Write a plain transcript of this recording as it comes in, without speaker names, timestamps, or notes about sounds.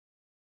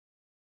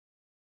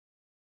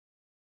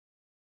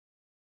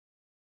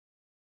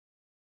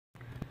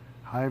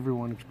Hi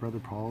everyone, it's Brother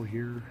Paul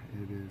here.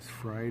 It is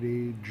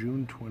Friday,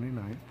 June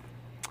 29th,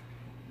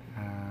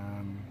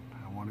 and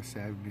I want to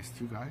say I've missed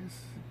you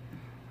guys.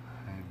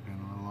 I've been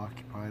a little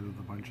occupied with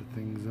a bunch of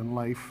things in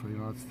life,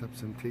 it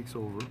steps and takes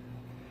over.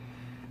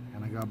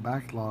 And I got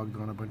backlogged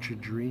on a bunch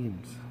of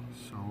dreams.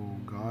 So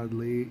God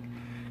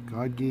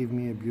gave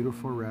me a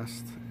beautiful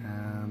rest,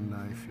 and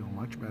I feel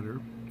much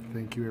better.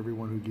 Thank you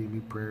everyone who gave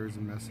me prayers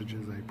and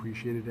messages. I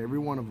appreciated every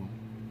one of them.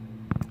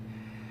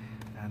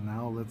 And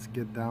now let's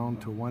get down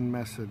to one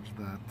message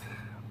that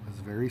was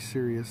very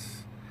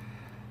serious,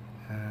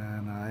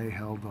 and I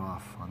held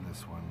off on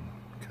this one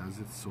because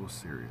it's so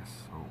serious.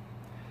 So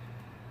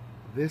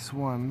this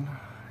one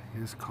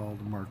is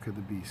called Mark of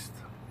the Beast,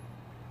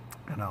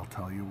 and I'll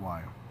tell you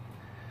why.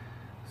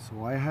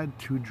 So I had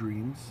two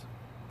dreams,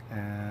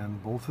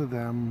 and both of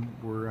them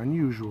were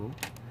unusual,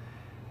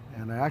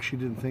 and I actually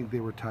didn't think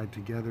they were tied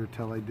together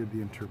till I did the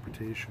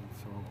interpretation.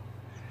 So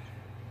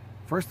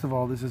first of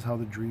all, this is how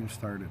the dream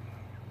started.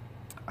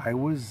 I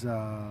was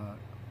a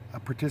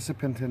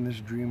participant in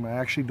this dream. I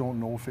actually don't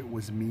know if it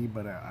was me,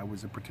 but I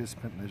was a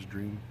participant in this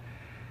dream.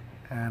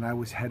 And I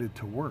was headed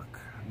to work.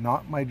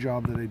 Not my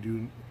job that I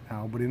do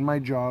now, but in my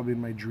job, in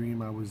my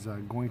dream, I was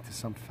going to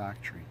some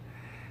factory.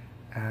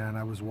 And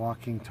I was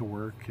walking to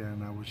work,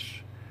 and I was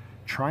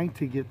trying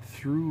to get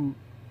through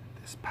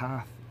this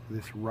path,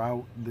 this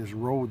route, this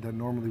road that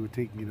normally would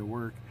take me to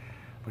work.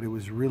 But it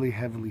was really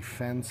heavily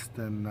fenced,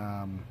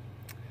 and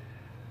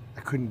I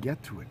couldn't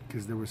get to it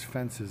because there was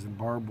fences and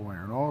barbed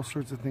wire and all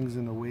sorts of things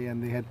in the way,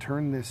 and they had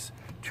turned this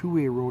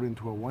two-way road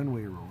into a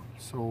one-way road.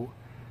 So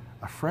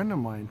a friend of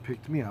mine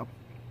picked me up,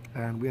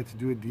 and we had to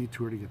do a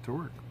detour to get to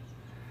work.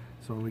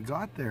 So when we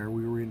got there,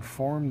 we were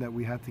informed that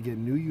we had to get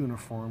new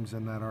uniforms,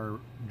 and that our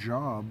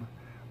job,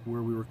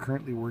 where we were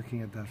currently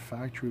working at that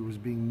factory, was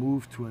being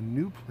moved to a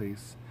new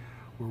place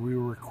where we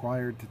were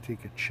required to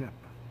take a chip.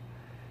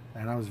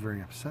 And I was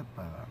very upset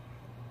by that.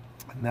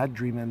 And that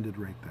dream ended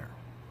right there.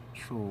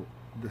 So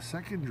the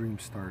second dream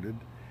started,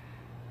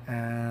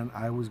 and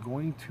I was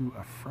going to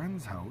a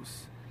friend's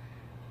house,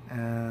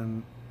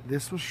 and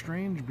this was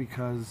strange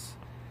because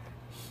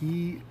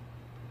it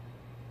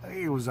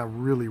was a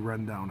really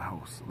rundown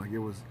house. Like,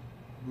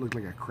 looked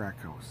like a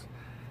crack house.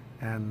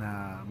 And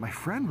my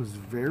friend was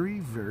very,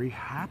 very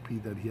happy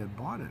that he had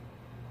bought it.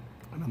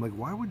 And I'm like,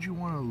 why would you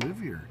want to live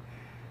here?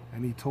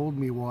 And he told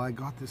me, well, I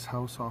got this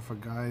house off a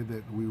guy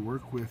that we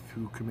work with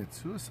who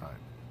commits suicide.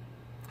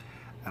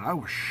 And I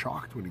was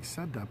shocked when he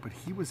said that, but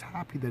he was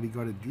happy that he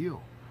got a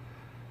deal.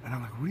 And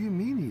I'm like, what do you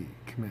mean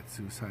he commits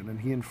suicide?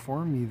 And he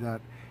informed me that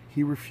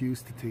he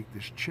refused to take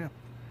this chip,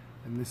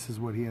 and this is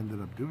what he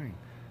ended up doing.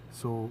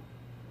 So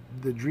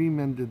the dream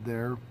ended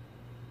there,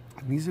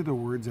 and these are the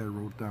words I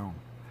wrote down.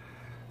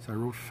 So I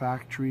wrote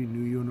factory,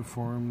 new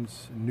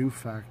uniforms, new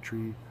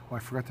factory. Oh, I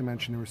forgot to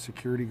mention there were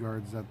security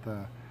guards at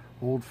the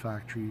old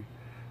factory.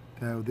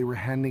 They were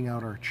handing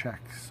out our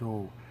checks,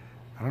 so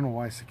I don't know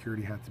why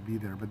security had to be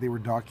there, but they were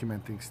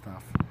documenting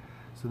stuff.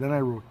 So then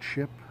I wrote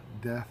chip,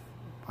 death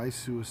by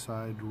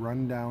suicide,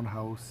 rundown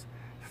house,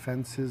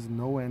 fences,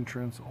 no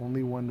entrance,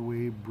 only one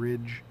way,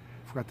 bridge.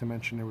 Forgot to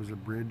mention there was a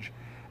bridge.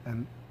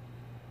 And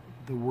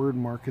the word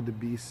Mark of the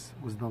Beast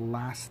was the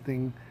last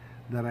thing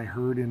that I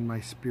heard in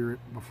my spirit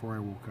before I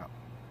woke up.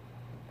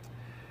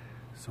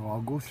 So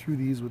I'll go through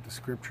these with the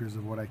scriptures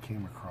of what I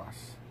came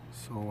across.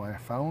 So I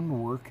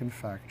found work and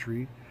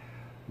factory.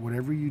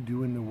 Whatever you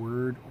do in the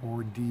word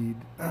or deed,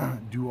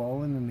 do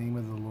all in the name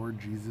of the Lord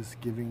Jesus,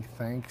 giving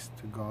thanks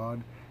to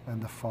God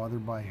and the Father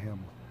by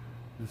him.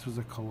 This was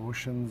a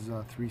Colossians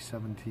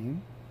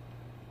 3:17.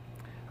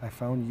 I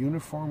found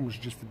uniform was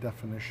just a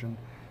definition,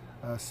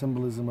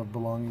 symbolism of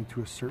belonging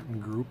to a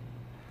certain group.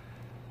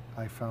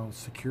 I found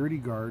security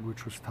guard,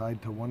 which was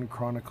tied to 1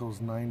 Chronicles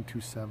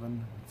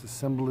 9:27. It's a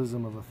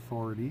symbolism of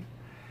authority.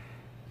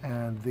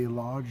 And they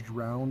lodged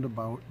round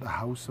about the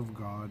house of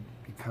God,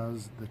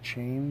 because the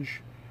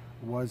change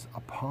was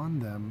upon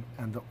them,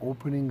 and the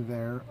opening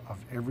there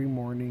of every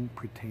morning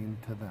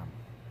pertained to them.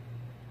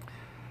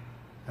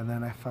 And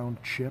then I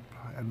found chip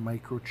and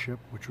microchip,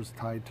 which was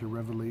tied to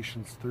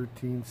Revelations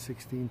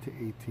 13:16 to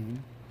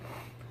 18.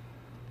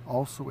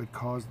 Also, it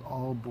caused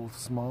all, both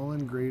small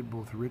and great,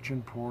 both rich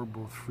and poor,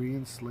 both free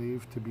and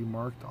slave, to be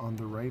marked on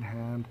the right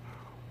hand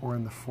or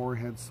in the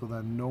forehead, so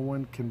that no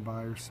one can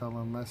buy or sell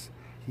unless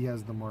he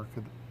has the mark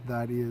of,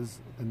 that is,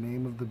 the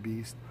name of the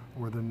beast,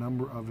 or the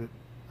number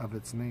of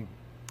its name.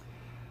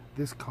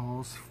 This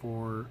calls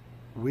for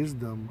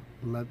wisdom.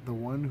 Let the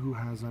one who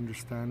has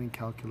understanding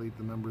calculate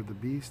the number of the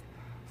beast,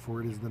 for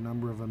it is the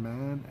number of a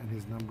man, and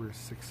his number is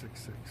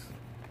 666.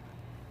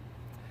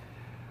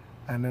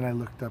 And then I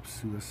looked up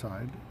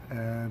suicide,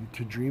 and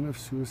to dream of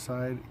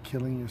suicide,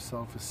 killing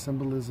yourself, is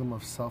symbolism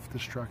of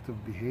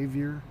self-destructive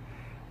behavior.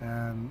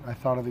 And I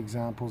thought of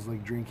examples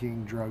like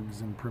drinking, drugs,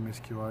 and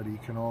promiscuity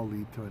can all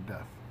lead to a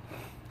death.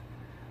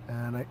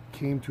 And I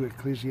came to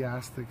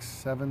Ecclesiastes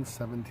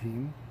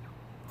 7:17.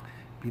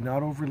 Be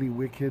not overly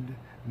wicked,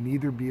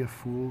 neither be a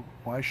fool.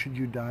 Why should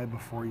you die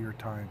before your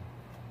time?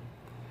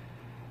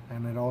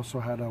 And it also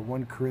had a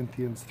 1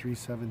 Corinthians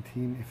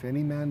 3:17. If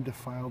any man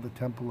defile the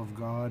temple of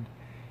God,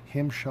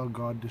 him shall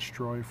God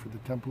destroy, for the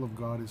temple of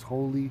God is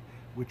holy.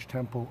 Which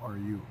temple are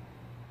you?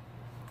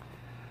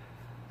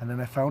 And then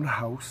I found a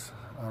house.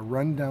 A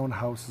rundown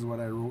house is what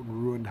I wrote,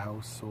 ruined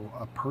house. So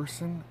a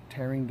person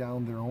tearing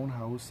down their own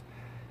house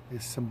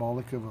is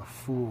symbolic of a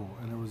fool.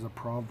 And it was a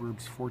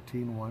Proverbs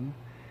 14:1.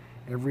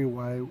 Every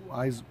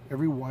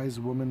wise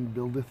woman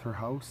buildeth her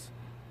house,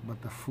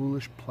 but the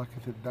foolish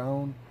plucketh it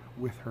down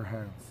with her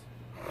hands.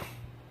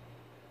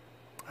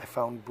 I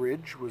found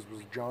bridge was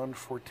John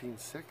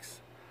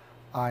 14:6.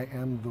 I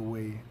am the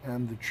way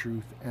and the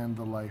truth and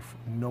the life.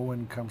 No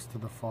one comes to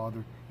the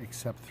Father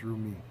except through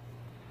me.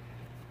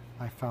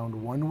 I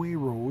found one-way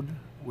road,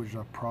 which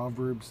is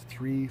Proverbs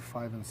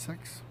 3:5 and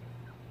 6.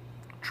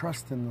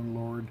 Trust in the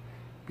Lord,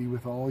 be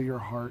with all your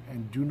heart,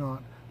 and do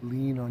not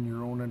lean on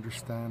your own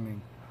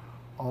understanding.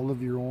 All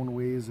of your own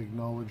ways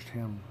acknowledge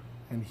him,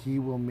 and he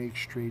will make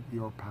straight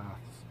your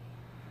paths.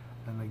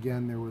 And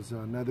again, there was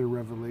another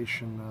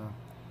Revelation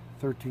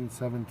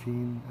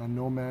 13:17, and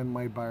no man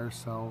might buy or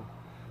sell.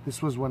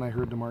 This was when I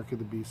heard the mark of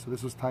the beast. So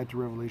this was tied to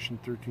Revelation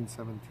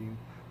 13:17,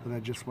 that I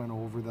just went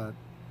over that,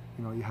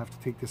 you have to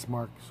take this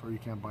mark so you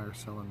can't buy or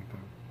sell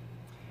anything.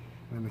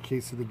 And in the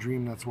case of the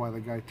dream, that's why the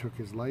guy took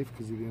his life,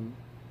 because he didn't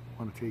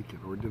want to take it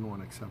or didn't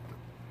want to accept it.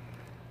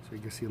 So I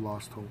guess he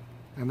lost hope.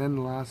 And then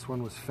the last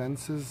one was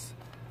fences.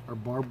 Our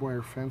barbed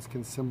wire fence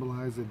can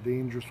symbolize a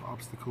dangerous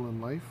obstacle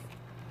in life,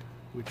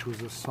 which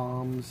was a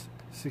Psalms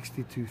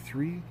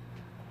 62:3.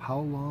 How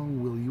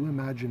long will you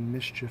imagine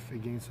mischief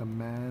against a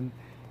man?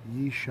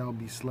 Ye shall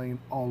be slain,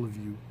 all of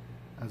you,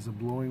 as a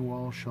blowing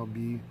wall shall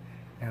be,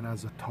 and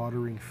as a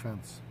tottering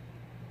fence.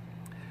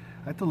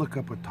 I had to look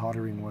up what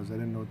tottering was. I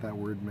didn't know what that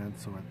word meant,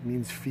 so it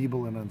means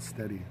feeble and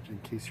unsteady, in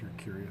case you're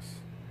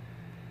curious.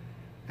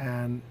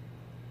 And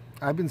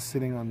I've been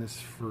sitting on this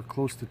for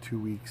close to 2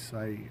 weeks.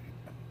 I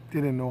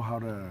didn't know how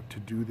to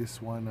do this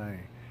one.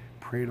 I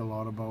prayed a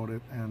lot about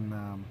it,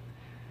 and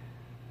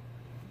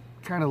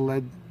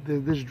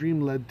this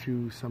dream led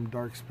to some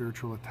dark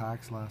spiritual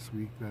attacks last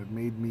week that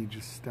made me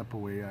just step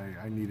away.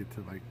 I needed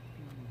to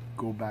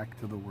go back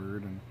to the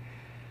Word,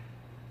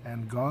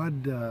 and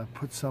God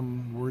put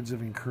some words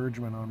of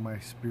encouragement on my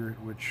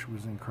spirit, which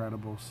was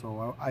incredible.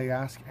 So I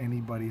ask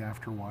anybody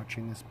after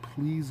watching this,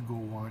 please go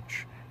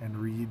watch and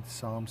read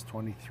Psalms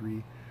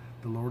 23,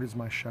 the Lord is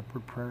my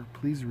shepherd prayer.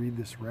 Please read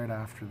this right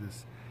after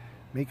this.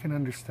 Make an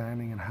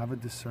understanding and have a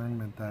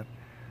discernment that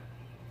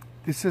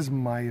this is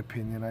my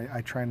opinion.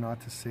 I try not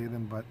to say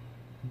them, but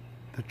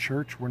the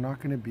church, we're not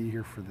going to be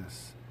here for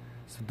this.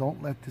 So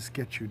don't let this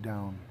get you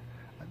down.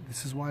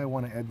 This is why I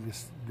want to end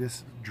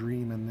this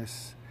dream and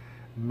this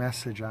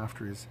message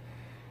after is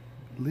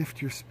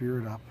lift your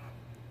spirit up.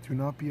 Do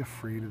not be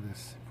afraid of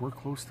this. If we're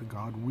close to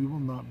God, we will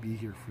not be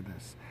here for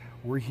this.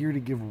 We're here to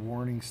give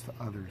warnings to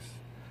others.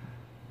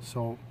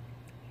 So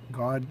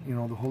God,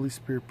 the Holy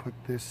Spirit put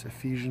this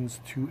Ephesians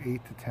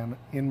 2:8-10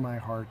 in my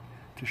heart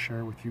to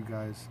share with you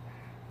guys.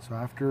 So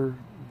after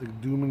the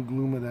doom and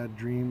gloom of that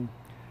dream,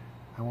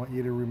 I want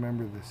you to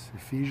remember this.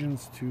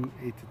 Ephesians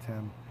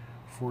 2:8-10.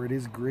 For it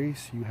is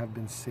grace you have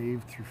been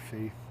saved through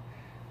faith,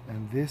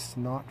 and this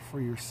not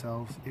for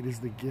yourselves. It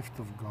is the gift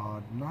of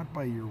God, not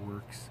by your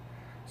works,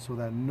 so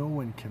that no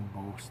one can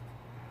boast.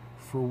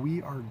 For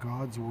we are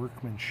God's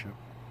workmanship,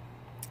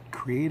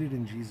 created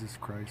in Jesus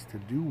Christ to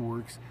do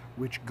works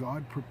which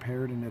God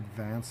prepared in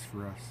advance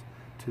for us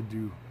to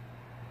do.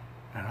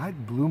 And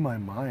it blew my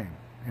mind.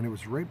 And it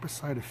was right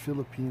beside of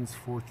Philippians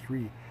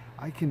 4:3.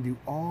 I can do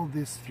all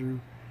this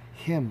through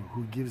him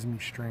who gives me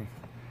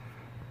strength.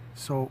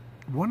 So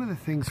one of the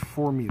things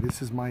for me,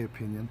 this is my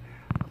opinion,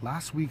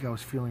 last week I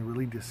was feeling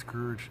really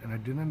discouraged and I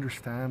didn't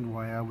understand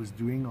why I was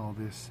doing all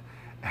this.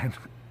 And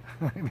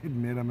I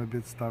admit I'm a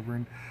bit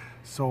stubborn.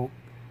 So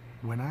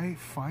when I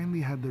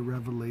finally had the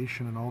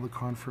revelation and all the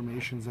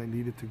confirmations I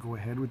needed to go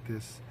ahead with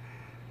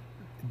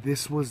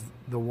this was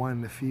the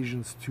one,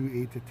 Ephesians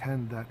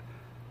 2:8-10, that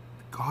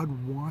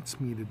God wants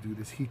me to do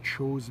this. He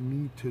chose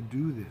me to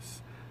do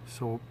this.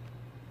 So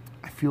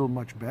I feel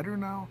much better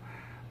now.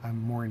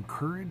 I'm more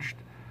encouraged.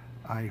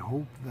 I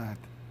hope that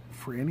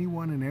for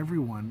anyone and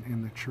everyone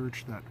in the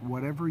church, that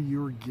whatever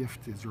your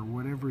gift is or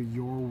whatever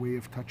your way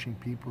of touching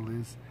people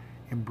is,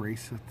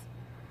 embrace it.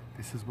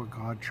 This is what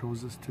God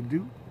chose us to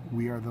do.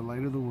 We are the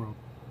light of the world.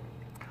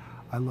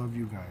 I love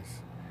you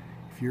guys.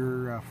 If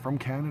you're from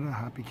Canada,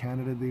 happy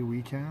Canada Day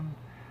weekend.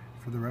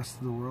 For the rest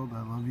of the world,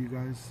 I love you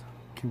guys.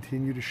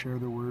 Continue to share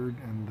the word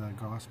and the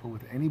gospel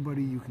with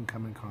anybody you can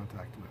come in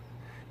contact with.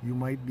 You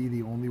might be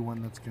the only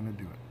one that's going to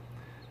do it.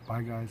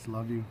 Bye guys,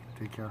 love you,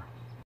 take care.